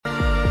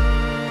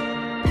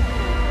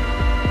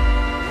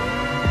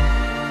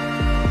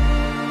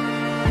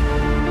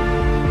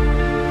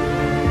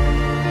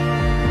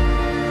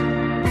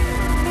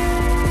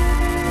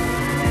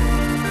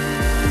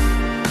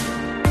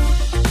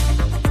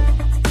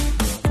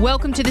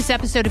Welcome to this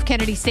episode of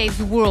Kennedy Saves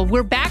the World.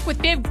 We're back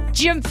with Big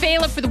Jim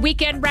Fala for the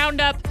weekend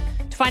roundup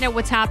to find out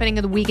what's happening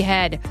in the week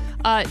ahead.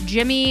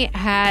 Jimmy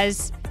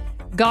has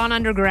gone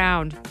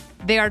underground.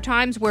 There are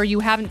times where you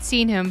haven't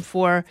seen him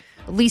for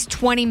at least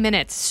 20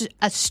 minutes,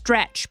 a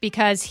stretch,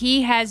 because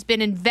he has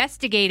been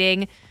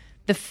investigating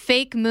the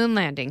fake moon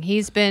landing.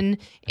 He's been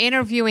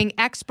interviewing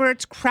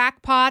experts,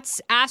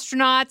 crackpots,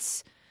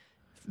 astronauts,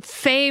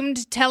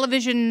 famed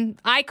television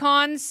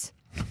icons,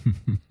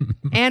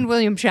 and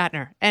William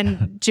Shatner.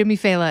 And Jimmy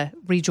Fala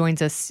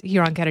rejoins us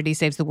here on Kennedy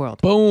Saves the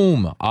World.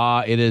 Boom.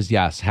 It is,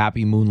 yes,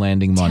 happy moon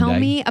landing Monday. Tell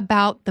me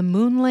about the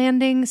moon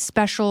landing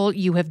special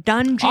you have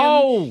done,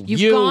 Jim.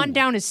 You've gone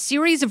down a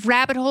series of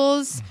rabbit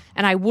holes,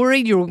 and I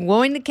worried you were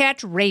going to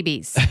catch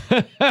rabies.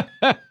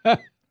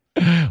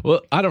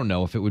 Well, I don't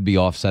know if it would be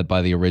offset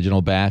by the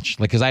original batch,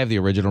 because I have the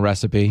original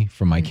recipe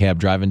from my cab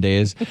driving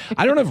days.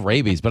 I don't have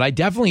rabies, but I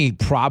definitely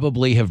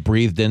probably have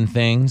breathed in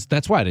things.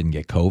 That's why I didn't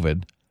get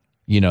COVID.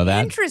 You know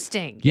that?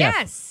 Interesting. Yeah.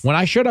 Yes. When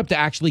I showed up to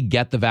actually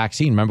get the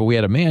vaccine, remember we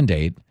had a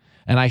mandate,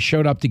 and I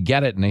showed up to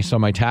get it, and they saw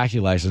my taxi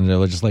license, and they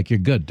were just like, "You're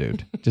good,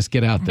 dude. Just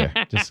get out there."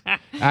 Just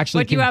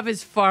actually. What you have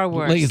is far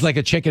worse. It's like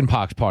a chicken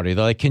pox party.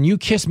 They're like, "Can you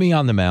kiss me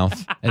on the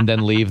mouth and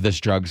then leave this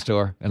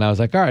drugstore?" And I was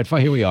like, "All right,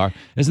 fine, here we are."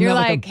 You're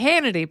like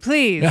Hannity,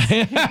 please.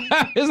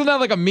 Isn't that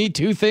like a Me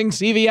Too thing,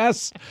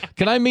 CVS?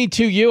 Can I Me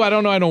Too you? I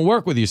don't know. I don't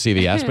work with you,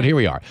 CVS, but here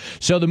we are.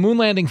 So the moon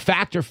landing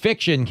fact or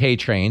fiction,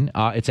 K-Train,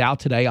 it's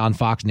out today on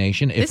Fox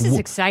Nation. This is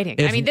exciting.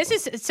 I mean, this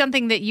is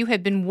something that you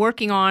have been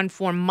working on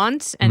for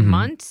months and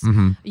months.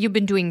 You've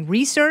been doing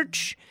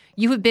research.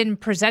 You have been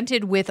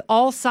presented with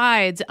all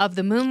sides of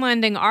the moon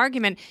landing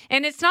argument.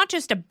 And it's not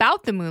just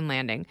about the moon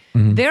landing.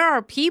 There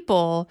are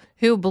people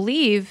who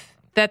believe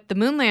that the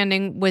moon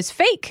landing was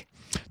fake.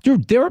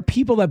 Dude, there are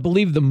people that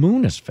believe the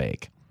moon is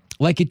fake.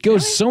 Like, it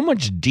goes so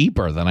much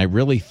deeper than I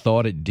really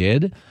thought it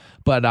did.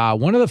 But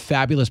one of the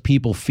fabulous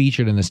people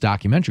featured in this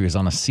documentary is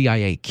on a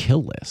CIA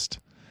kill list.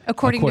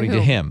 According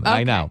to him. Okay.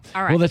 I know.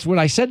 All right. Well, that's what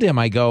I said to him.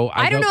 I don't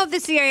know if the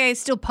CIA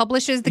still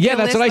publishes the kill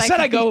that's list. what I said.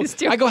 I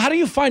go, how do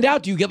you find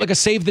out? Do you get like a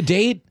save the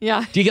date?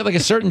 Yeah. Do you get like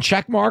a certain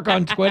check mark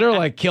on Twitter?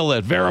 Like kill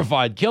it,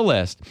 verified kill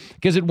list.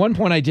 Because at one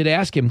point I did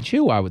ask him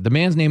too. The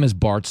man's name is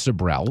Bart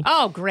Sibrel.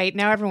 Oh, great.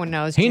 Now everyone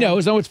knows. He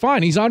knows. No, it's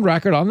fine. He's on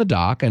record on the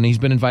doc, and he's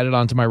been invited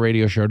onto my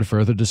radio show to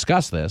further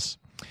discuss this.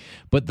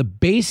 But the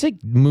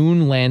basic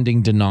moon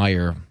landing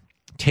denier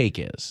take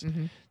is...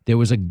 There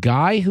was a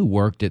guy who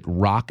worked at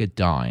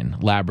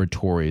Rocketdyne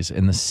Laboratories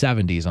in the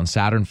 70s on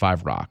Saturn V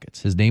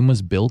rockets. His name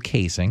was Bill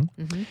Casing.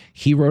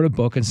 He wrote a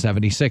book in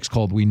 76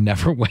 called We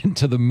Never Went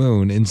to the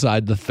Moon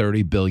Inside the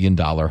 $30 Billion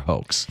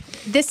Hoax.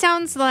 This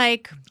sounds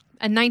like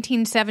a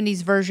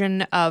 1970s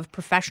version of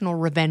professional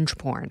revenge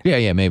porn.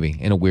 Yeah, maybe,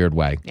 in a weird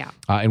way. Yeah.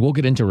 And we'll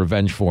get into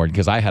revenge porn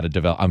because I had to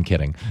develop... I'm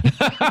kidding.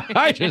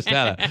 I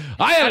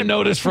had a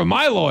notice from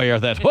my lawyer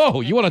that,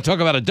 whoa, you want to talk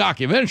about a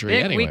documentary?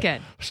 Big anyway,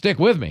 weekend. Stick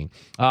with me.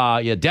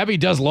 Debbie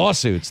does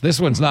lawsuits. This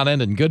one's not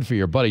ending good for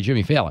your buddy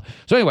Jimmy Fallon.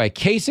 So anyway,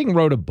 Casing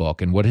wrote a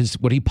book, and what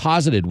he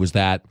posited was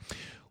that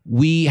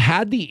we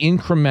had the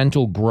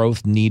incremental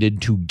growth needed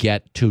to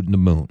get to the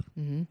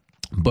moon.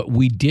 But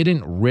we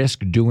didn't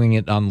risk doing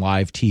it on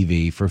live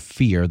TV for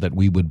fear that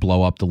we would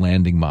blow up the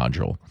landing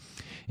module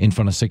in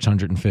front of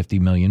 650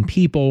 million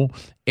people.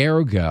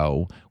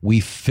 Ergo,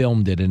 we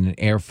filmed it in an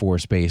Air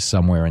Force base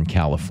somewhere in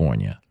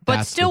California.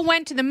 But still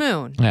went to the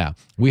moon. Yeah.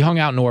 We hung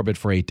out in orbit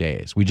for 8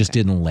 days. We just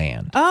didn't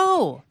land.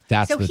 Oh.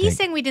 So he's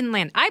saying we didn't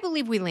land. I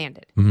believe we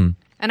landed. And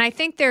I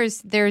think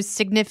there's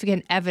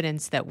significant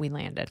evidence that we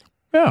landed.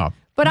 Yeah.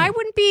 But I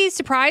wouldn't be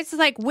surprised.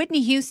 Like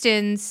Whitney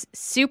Houston's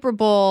Super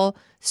Bowl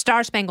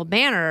Star Spangled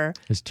Banner,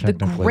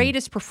 the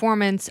greatest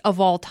performance of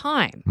all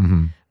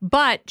time.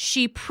 But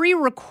she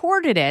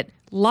pre-recorded it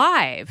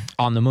live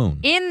on the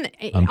moon.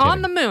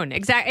 On the moon,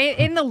 exactly,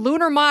 in the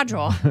lunar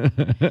module.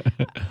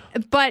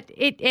 But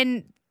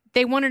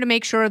they wanted to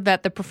make sure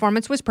that the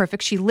performance was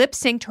perfect. She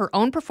lip-synced her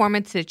own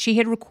performance that she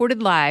had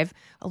recorded live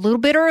a little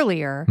bit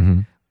earlier.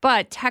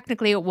 But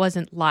technically, it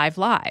wasn't live.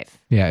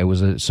 Yeah, it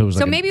was.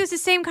 Maybe it was the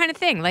same kind of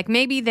thing. Like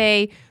maybe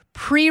they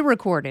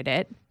pre-recorded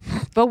it,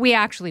 but we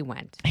actually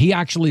went. He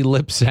actually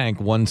lip-sank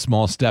One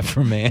Small Step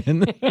for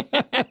Man.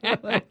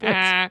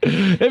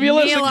 If you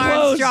listen Neil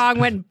close, Armstrong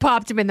went and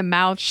popped him in the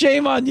mouth.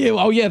 Shame on you.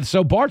 Oh yeah.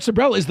 So Bart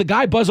Sibrel is the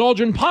guy Buzz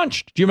Aldrin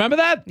punched. Do you remember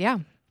that? Yeah.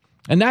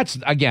 And that's,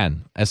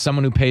 again, as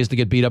someone who pays to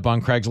get beat up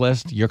on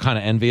Craigslist, you're kind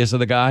of envious of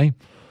the guy.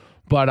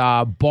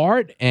 But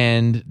Bart,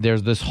 and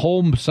there's this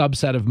whole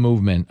subset of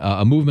movement,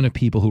 a movement of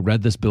people who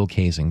read this Bill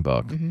Casing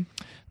book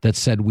that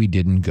said we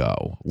didn't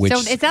go. So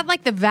is that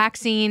like the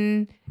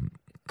vaccines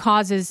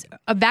cause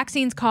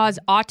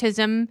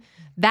autism?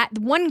 That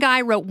one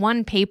guy wrote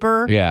one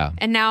paper,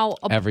 and now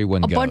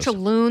everyone a bunch of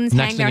loons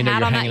hang their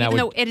hat on that, even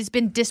though it has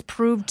been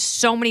disproved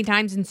so many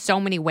times in so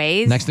many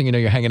ways. Next thing you know,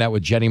 you're hanging out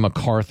with Jenny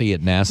McCarthy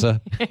at NASA.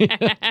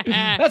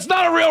 That's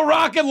not a real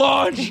rocket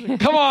launch.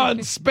 Come on,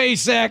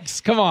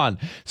 SpaceX. Come on.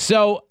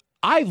 So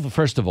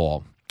first of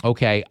all,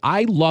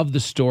 I love the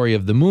story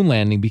of the moon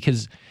landing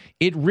because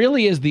it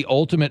really is the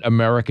ultimate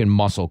American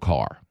muscle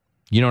car.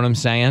 You know what I'm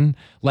saying?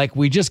 Like,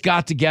 we just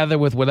got together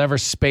with whatever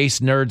space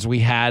nerds we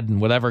had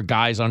and whatever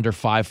guys under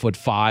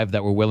 5'5"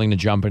 that were willing to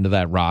jump into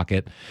that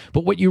rocket.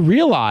 But what you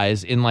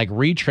realize in like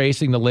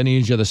retracing the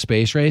lineage of the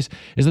space race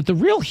is that the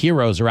real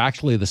heroes are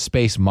actually the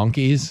space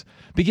monkeys,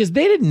 because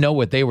they didn't know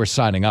what they were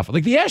signing up for.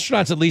 Like, the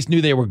astronauts at least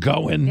knew they were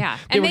going. Yeah.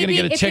 They were going to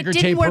get a ticker tape parade. If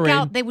it didn't work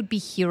out, they would be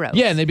heroes.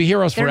 Yeah, and they'd be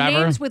heroes forever.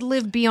 Their names would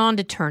live beyond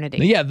eternity.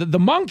 Yeah, the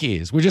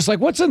monkeys were just like,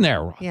 what's in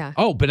there? Yeah.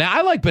 Oh,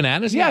 I like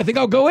bananas. Yeah, I think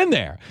I'll go in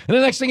there. And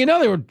the next thing you know,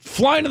 they were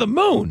flying to the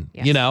moon,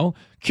 Yes. you know?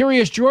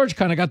 Curious George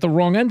kind of got the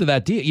wrong end of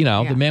that deal. You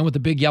know, the man with the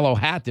big yellow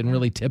hat didn't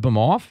really tip him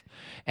off.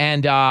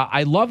 And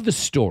I love the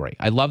story.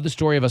 I love the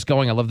story of us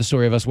going. I love the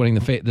story of us winning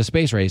the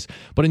space race.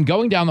 But in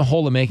going down the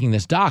hole of making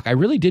this doc, I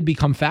really did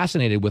become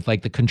fascinated with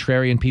like the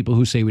contrarian people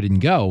who say we didn't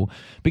go,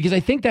 because I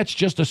think that's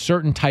just a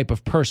certain type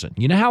of person.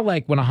 You know how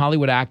like when a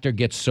Hollywood actor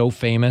gets so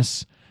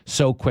famous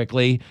so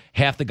quickly,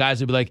 half the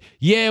guys would be like,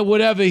 yeah,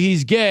 whatever,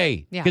 he's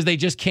gay, because they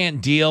just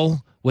can't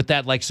deal with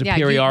that like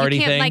superiority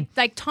you can't, thing.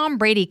 Like Tom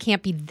Brady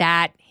can't be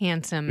that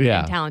handsome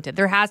and talented.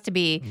 There has to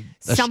be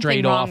a something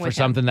straight wrong off with or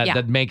something him.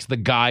 that makes the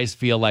guys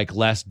feel like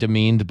less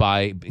demeaned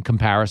by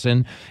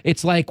comparison.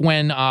 It's like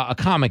when a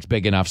comic's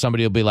big enough,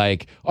 somebody will be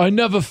like, I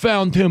never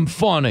found him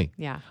funny.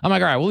 Yeah. I'm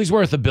like, all right, well, he's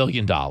worth $1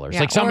 billion.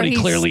 Like somebody or he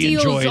clearly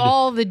steals enjoyed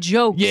all the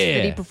jokes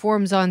that he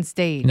performs on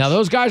stage. Now,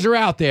 those guys are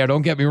out there,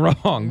 don't get me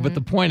wrong. But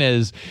the point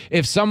is,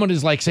 if someone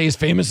is like, say, as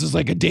famous as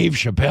like a Dave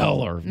Chappelle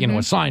or, you know,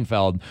 a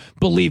Seinfeld,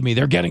 believe me,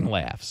 they're getting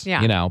laughs,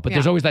 you know. But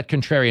there's always that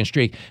contrarian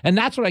streak. And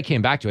that's what I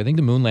came back to. I think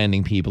the moon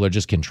landing people are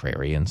just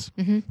contrarians.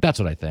 That's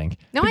what I think.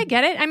 No, I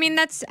get it. I mean,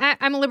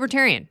 I'm a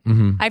libertarian.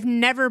 I've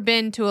never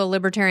been to a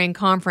libertarian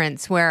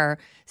conference where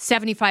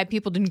 75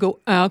 people didn't go,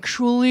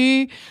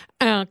 actually,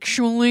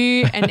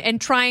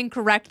 and try and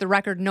correct the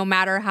record no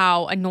matter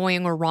how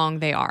annoying or wrong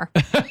they are.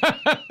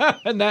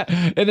 And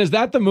is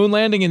that the moon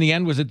landing in the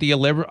end? Was it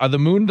are the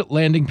moon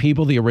landing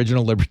people the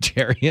original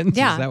libertarians?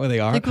 Yeah. Is that what they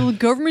are? Like, well, the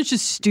government's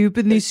just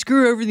stupid and they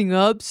screw everything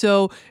up.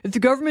 So if the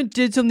government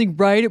did something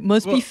right, it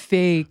must be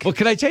fake. Well,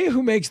 can I tell you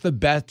who makes the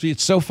best?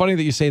 It's so funny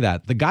that you say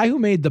that. The guy who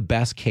made the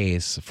best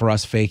case for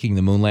us faking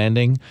the moon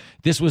landing,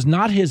 this was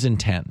not his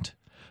intent,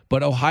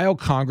 but Ohio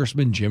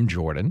Congressman Jim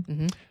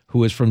Jordan,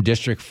 who is from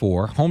District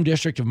 4, home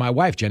district of my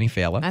wife, Jenny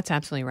Fala. That's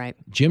absolutely right.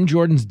 Jim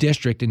Jordan's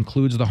district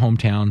includes the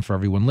hometown, for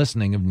everyone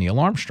listening, of Neil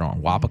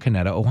Armstrong,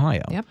 Wapakoneta,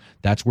 Ohio. Yep.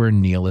 That's where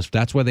Neil is.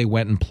 That's where they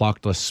went and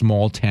plucked a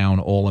small town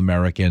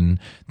All-American.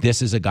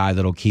 This is a guy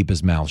that'll keep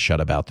his mouth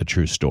shut about the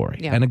true story.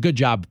 Yeah. And a good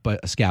job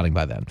scouting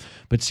by them.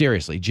 But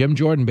seriously, Jim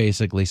Jordan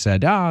basically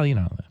said, you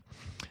know,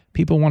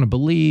 people want to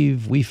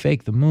believe we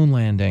faked the moon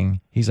landing.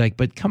 He's like,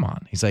 but come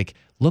on. He's like,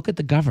 look at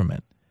the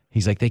government.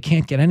 He's like, they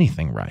can't get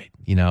anything right.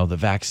 You know, the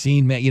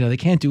vaccine, they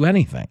can't do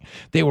anything.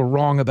 They were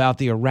wrong about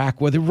the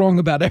Iraq war. They're wrong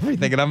about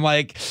everything. And I'm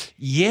like,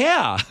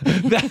 yeah,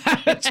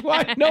 that's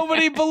why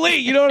nobody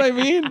believed. You know what I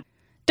mean?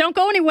 Don't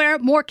go anywhere.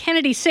 More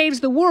Kennedy Saves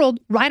the World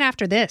right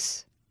after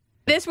this.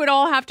 This would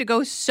all have to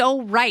go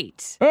so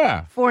right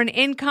for an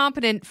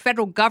incompetent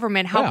federal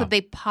government. How could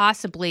they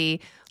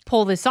possibly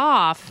pull this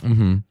off?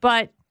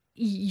 But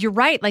you're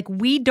right. Like,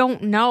 we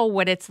don't know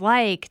what it's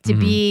like to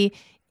be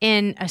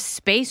in a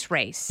space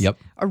race,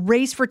 a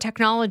race for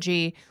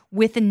technology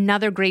with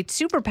another great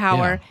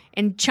superpower,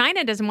 and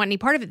China doesn't want any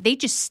part of it. They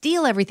just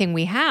steal everything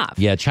we have.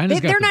 Yeah,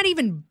 they're not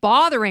even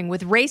bothering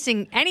with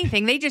racing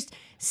anything. They just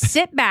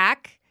sit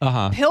back,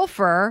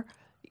 pilfer,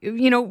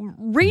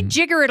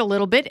 rejigger it a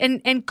little bit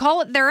and call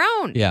it their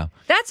own. Yeah.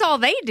 That's all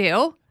they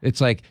do. It's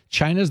like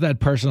China's that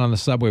person on the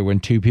subway when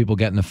two people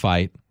get in a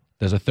fight.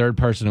 There's a third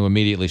person who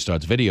immediately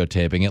starts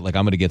videotaping it, like,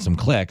 I'm going to get some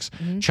clicks.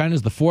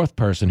 China's the fourth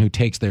person who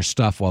takes their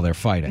stuff while they're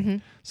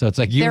fighting. So it's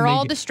like they're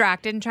all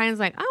distracted, and China's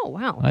like, oh,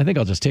 wow. I think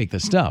I'll just take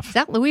this stuff. Is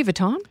that Louis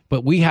Vuitton?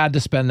 But we had to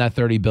spend that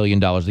 $30 billion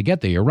to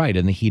get there. You're right,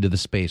 in the heat of the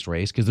space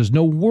race, because there's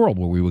no world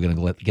where we were going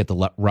to get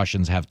the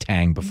Russians have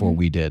Tang before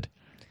we did.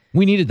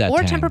 We needed that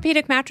Or Tang.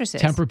 Tempur-Pedic mattresses.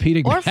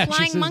 Tempur-Pedic or mattresses.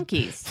 flying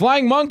monkeys.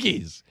 Flying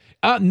monkeys.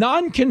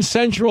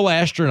 Non-consensual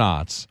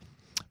astronauts.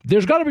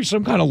 There's got to be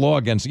some kind of law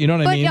against it. You know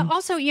what I mean? But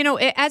also,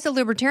 as a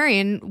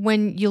libertarian,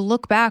 when you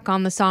look back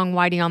on the song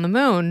Whitey on the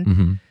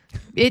Moon,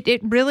 it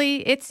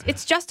really,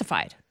 it's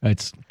justified.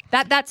 It's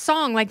that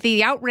song, like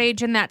the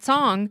outrage in that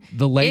song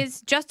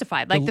is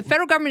justified. Like the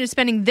federal government is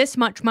spending this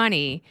much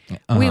money.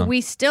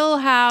 We still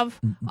have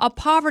a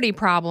poverty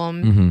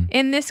problem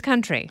in this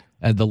country.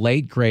 The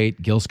late,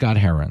 great Gil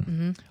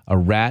Scott-Heron, a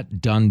rat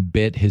done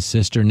bit his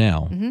sister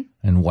Nell,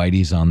 and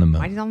Whitey's on the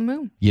moon. Whitey's on the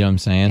moon. You know what I'm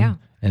saying? Yeah.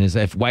 And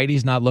if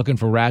Whitey's not looking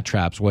for rat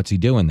traps, what's he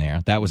doing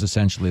there? That was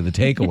essentially the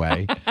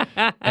takeaway,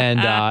 and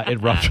it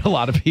rubbed a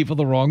lot of people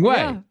the wrong way.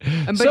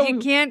 Yeah. But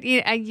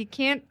you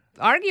can't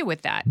argue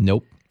with that.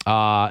 Nope.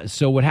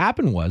 So what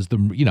happened was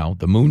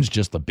the moon's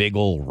just a big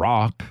old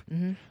rock.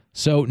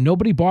 So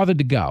nobody bothered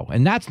to go,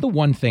 and that's the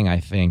one thing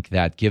I think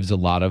that gives a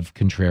lot of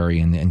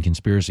contrarian and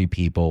conspiracy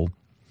people,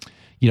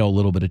 a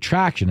little bit of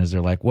traction, is they're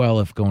like, well,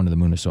 if going to the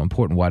moon is so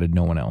important, why did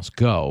no one else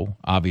go?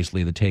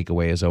 Obviously, the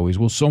takeaway is always,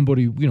 well,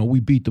 somebody, we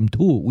beat them to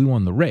it. We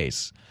won the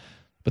race.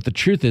 But the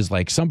truth is,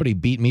 like, somebody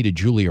beat me to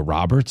Julia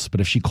Roberts,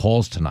 but if she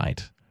calls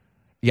tonight,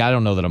 yeah, I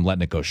don't know that I'm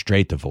letting it go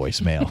straight to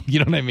voicemail. You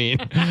know what I mean?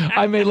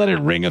 I may let it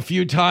ring a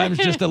few times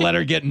just to let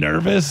her get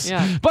nervous,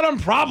 but I'm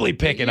probably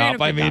picking up.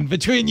 I mean,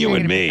 between you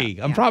and me,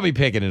 I'm probably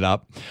picking it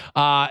up.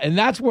 And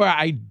that's where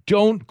I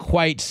don't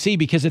quite see,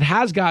 because it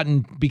has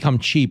become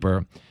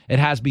cheaper. It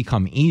has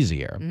become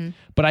easier.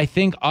 But I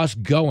think us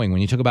going,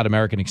 when you talk about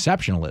American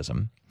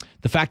exceptionalism,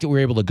 the fact that we were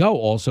able to go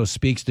also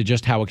speaks to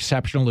just how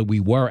exceptional we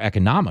were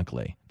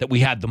economically, that we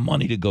had the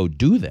money to go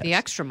do this. The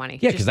extra money.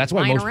 Yeah, because that's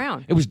why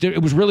it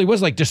was really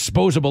like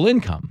disposable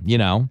income, you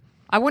know?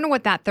 I wonder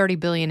what that $30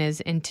 billion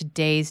is in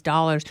today's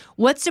dollars.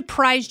 What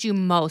surprised you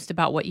most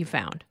about what you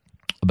found?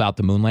 About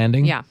the moon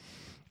landing? Yeah.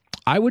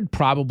 I would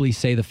probably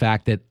say the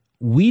fact that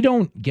we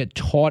don't get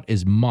taught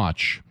as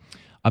much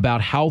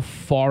about how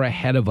far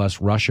ahead of us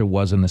Russia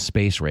was in the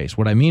space race.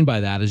 What I mean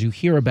by that is you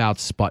hear about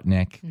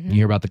Sputnik, you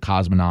hear about the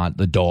cosmonaut,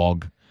 the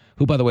dog,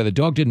 who, by the way, the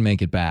dog didn't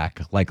make it back,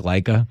 like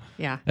Laika.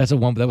 Yeah. That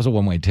was a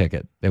one-way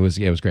ticket. It was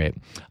great.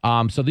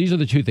 So these are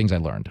the two things I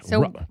learned.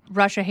 So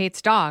Russia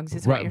hates dogs,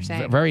 is what you're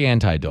saying. Very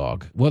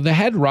anti-dog. Well, the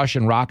head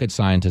Russian rocket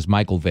scientist,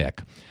 Michael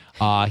Vick,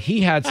 he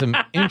had some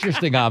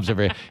interesting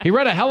observations. He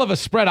ran a hell of a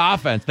spread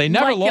offense. They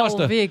never lost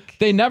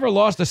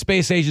a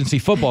space agency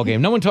football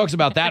game. No one talks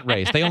about that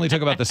race. They only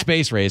talk about the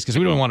space race because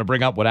we don't want to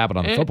bring up what happened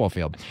on the football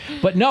field.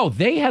 But no,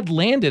 they had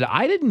landed.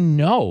 I didn't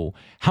know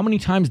how many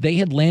times they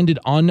had landed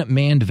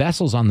unmanned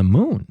vessels on the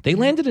moon. They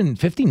landed in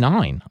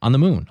 59 on the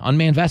moon,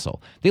 unmanned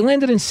vessel. They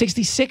landed in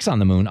 66 on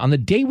the moon on the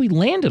day we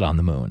landed on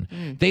the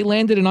moon. They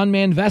landed an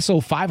unmanned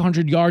vessel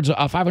 500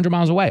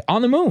 miles away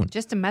on the moon.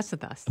 Just to mess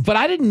with us. But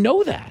I didn't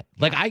know that.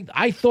 Like,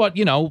 I thought,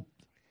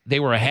 they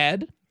were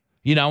ahead,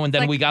 and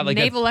then we got like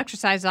naval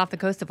exercise off the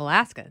coast of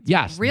Alaska.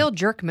 Yes. Real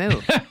jerk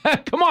move.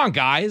 Come on,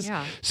 guys.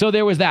 Yeah. So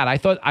there was that. I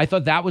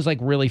thought that was like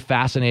really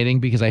fascinating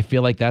because I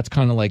feel like that's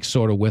kind of like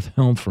sort of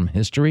withheld from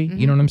history.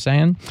 You know what I'm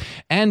saying?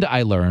 And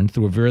I learned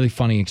through a really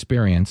funny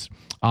experience.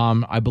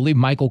 I believe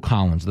Michael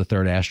Collins, the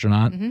third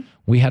astronaut,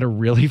 we had a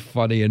really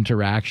funny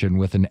interaction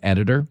with an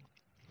editor.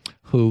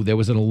 There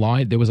was a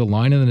line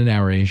in the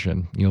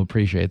narration, you'll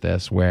appreciate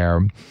this,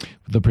 where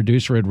the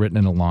producer had written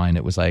in a line,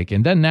 it was like,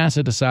 and then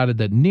NASA decided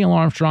that Neil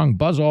Armstrong,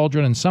 Buzz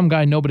Aldrin, and some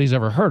guy nobody's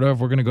ever heard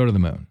of were going to go to the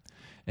moon.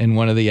 And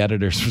one of the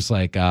editors was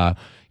like,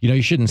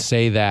 you shouldn't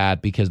say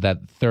that because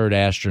that third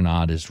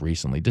astronaut is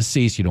recently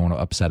deceased. You don't want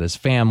to upset his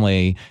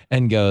family.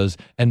 And goes,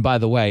 and by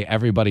the way,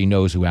 everybody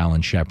knows who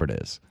Alan Shepard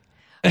is.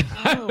 And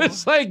I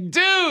was like,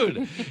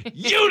 dude,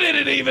 you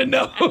didn't even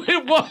know who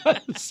it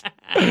was.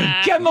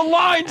 Can the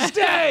line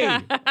stay?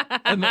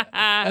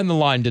 And the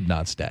line did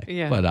not stay.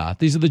 Yeah. But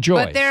these are the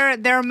joys. But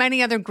there are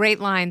many other great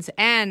lines,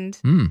 and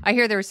I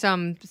hear there were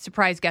some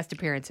surprise guest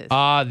appearances.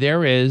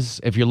 There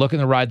is. If you're looking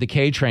to ride the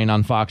K train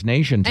on Fox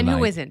Nation tonight. And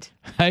who isn't?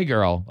 Hey,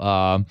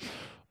 girl.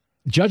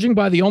 Judging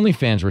by the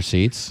OnlyFans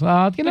receipts,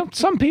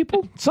 some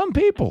people.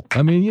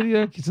 I mean,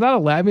 it's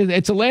not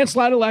it's a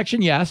landslide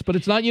election, yes, but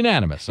it's not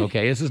unanimous.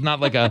 Okay, this is not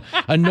like a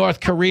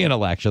North Korean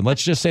election.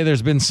 Let's just say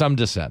there's been some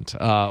dissent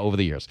over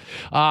the years.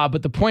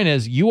 But the point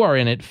is, you are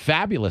in it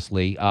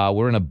fabulously.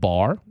 We're in a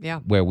bar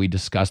where we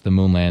discuss the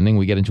moon landing.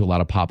 We get into a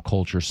lot of pop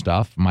culture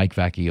stuff. Mike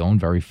Vacchione,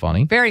 very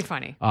funny. Very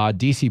funny.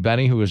 DC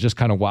Benny, who was just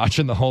kind of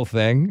watching the whole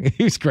thing.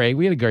 He was great.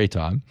 We had a great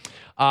time.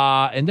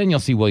 And then you'll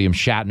see William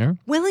Shatner.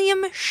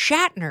 William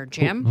Shatner,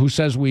 Jim. Who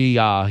says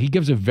he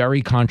gives a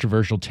very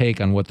controversial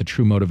take on what the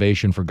true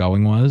motivation for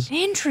going was.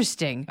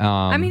 Interesting.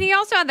 I mean, he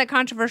also had that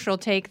controversial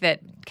take that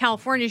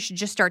California should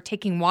just start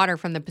taking water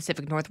from the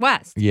Pacific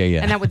Northwest.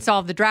 Yeah. And that would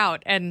solve the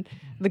drought. And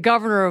the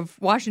governor of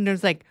Washington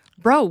was like,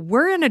 bro,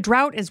 we're in a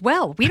drought as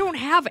well. We don't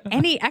have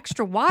any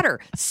extra water.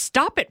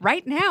 Stop it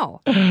right now.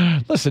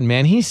 Listen,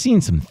 man, he's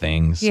seen some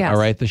things. Yes. All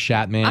right, the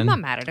Shatman. I'm not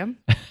mad at him.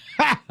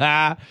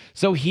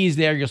 So he's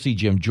there. You'll see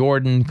Jim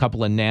Jordan, a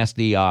couple of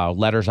nasty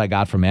letters I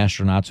got from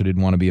astronauts who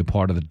didn't want to be a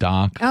part of the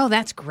doc. Oh,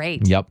 that's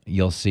great. Yep.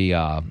 You'll see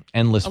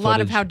endless footage. A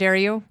lot of how dare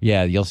you?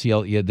 Yeah, you'll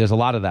see. There's a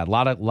lot of that. A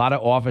lot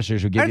of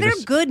officers who give Are there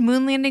good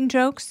moon landing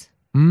jokes?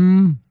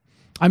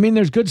 I mean,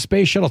 there's good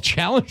Space Shuttle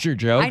Challenger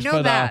jokes. I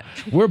know that.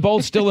 We're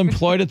both still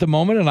employed at the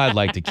moment, and I'd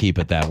like to keep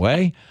it that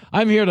way.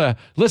 I'm here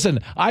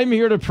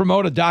to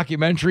promote a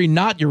documentary,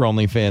 not your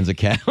OnlyFans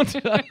account.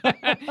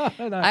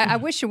 I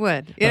wish you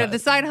would. The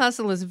side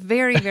hustle is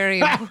very, very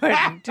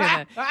important to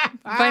the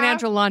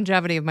financial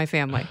longevity of my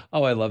family.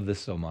 Oh, I love this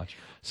so much.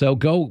 So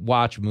go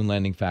watch Moon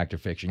Landing Fact or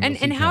Fiction.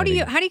 And how do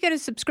you get a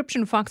subscription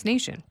to Fox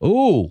Nation?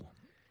 Ooh.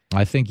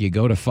 I think you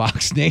go to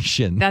Fox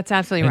Nation. That's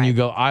absolutely right. And you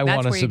go, I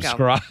want to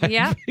subscribe.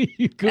 Yeah.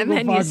 You and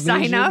then Fox you sign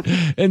Nation up.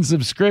 And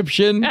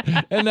subscription.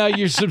 And now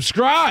you're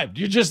subscribed.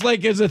 You're just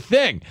like, as a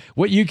thing.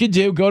 What you can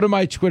do, go to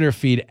my Twitter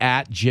feed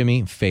at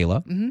Jimmy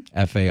Failla,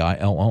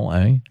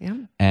 Failla. Yeah.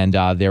 And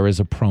there is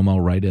a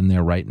promo right in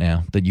there right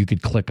now that you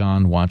could click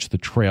on, watch the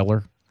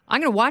trailer.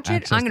 I'm going to watch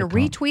it. I'm going to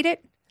retweet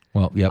it.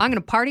 Well, yep. I'm going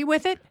to party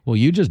with it. Well,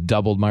 you just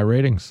doubled my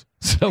ratings.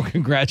 So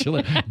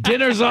congratulations.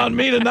 Dinner's on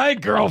me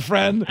tonight,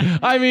 girlfriend.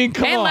 I mean,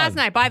 come on. And last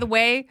night, by the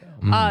way,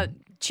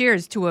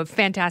 cheers to a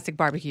fantastic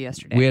barbecue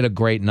yesterday. We had a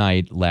great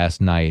night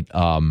last night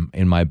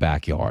in my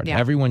backyard. Yeah.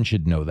 Everyone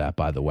should know that,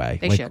 by the way.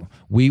 They should.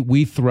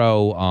 We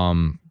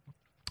throw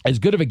as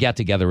good of a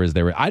get-together as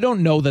there. I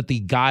don't know that the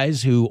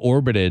guys who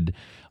orbited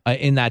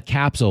in that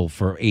capsule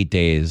for 8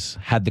 days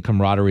had the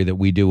camaraderie that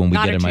we do when we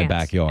Not get a in my chance.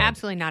 backyard.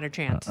 Absolutely not a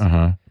chance.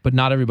 But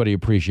not everybody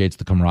appreciates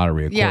the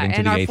camaraderie, according to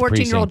and the our 8th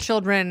 14-year-old precinct.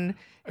 children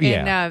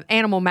in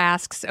animal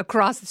masks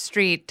across the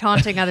street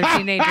taunting other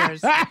teenagers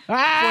for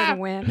the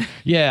win.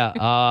 Yeah,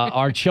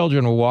 our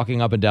children were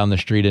walking up and down the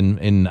street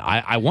in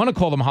I want to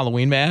call them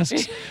Halloween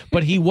masks,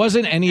 but he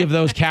wasn't any of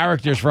those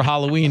characters for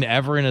Halloween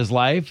ever in his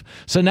life.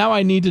 So now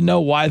I need to know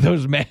why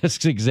those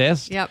masks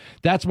exist. Yep.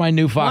 That's my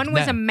new Fox. One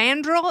was a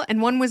mandrill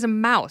and one was a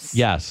mouse.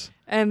 Yes.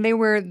 And they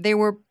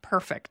were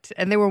perfect.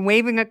 And they were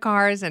waving at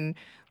cars and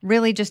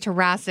really just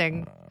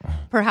harassing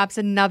perhaps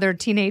another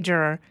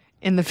teenager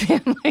in the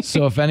family.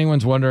 So if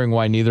anyone's wondering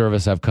why neither of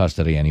us have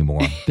custody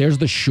anymore, there's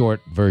the short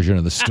version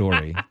of the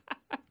story.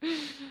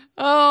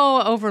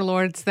 Oh,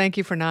 overlords, thank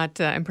you for not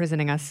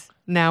imprisoning us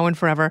now and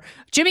forever.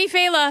 Jimmy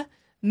Fallon,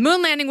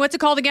 moon landing, what's it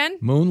called again?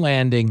 Moon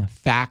landing,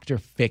 fact or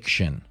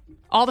fiction?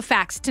 All the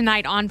facts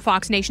tonight on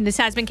Fox Nation. This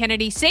has been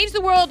Kennedy Saves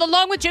the World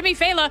along with Jimmy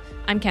Fallon.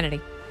 I'm Kennedy.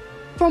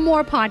 For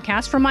more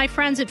podcasts from my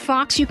friends at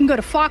Fox, you can go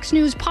to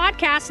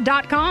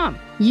foxnewspodcast.com.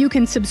 You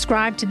can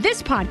subscribe to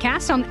this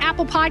podcast on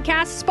Apple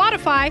Podcasts,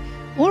 Spotify,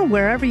 or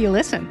wherever you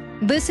listen.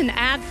 Listen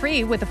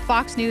ad-free with a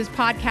Fox News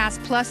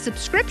Podcast Plus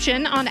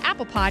subscription on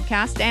Apple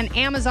Podcasts, and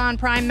Amazon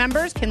Prime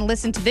members can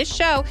listen to this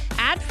show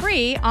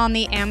ad-free on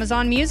the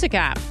Amazon Music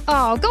app.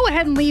 Oh, go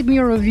ahead and leave me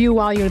a review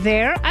while you're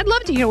there. I'd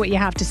love to hear what you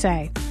have to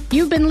say.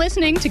 You've been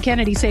listening to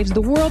Kennedy Saves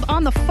the World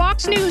on the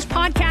Fox News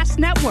Podcast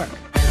Network.